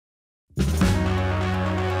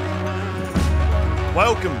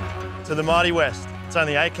Welcome to the mighty West. It's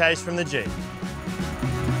only 8 k's from the G.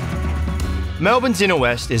 Melbourne's inner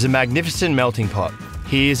west is a magnificent melting pot.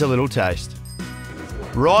 Here's a little taste.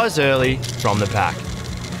 Rise early from the pack.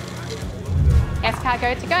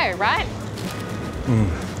 Escargot to go, right?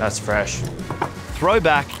 That's fresh. Throw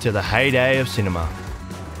back to the heyday of cinema.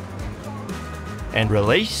 And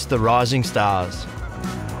release the rising stars.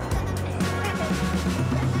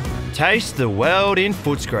 Taste the world in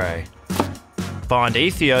Footscray. Find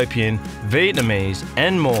Ethiopian, Vietnamese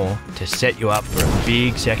and more to set you up for a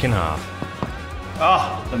big second half.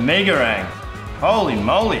 Oh, the megarang. Holy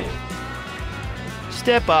moly.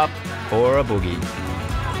 Step up or a boogie.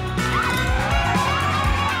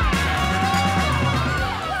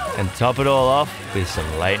 And top it all off with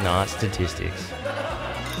some late night statistics.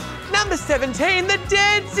 Number 17, the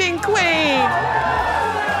Dancing Queen!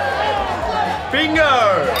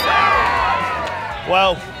 Bingo!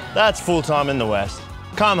 Well, that's full time in the West.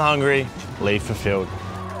 Come hungry, leave fulfilled.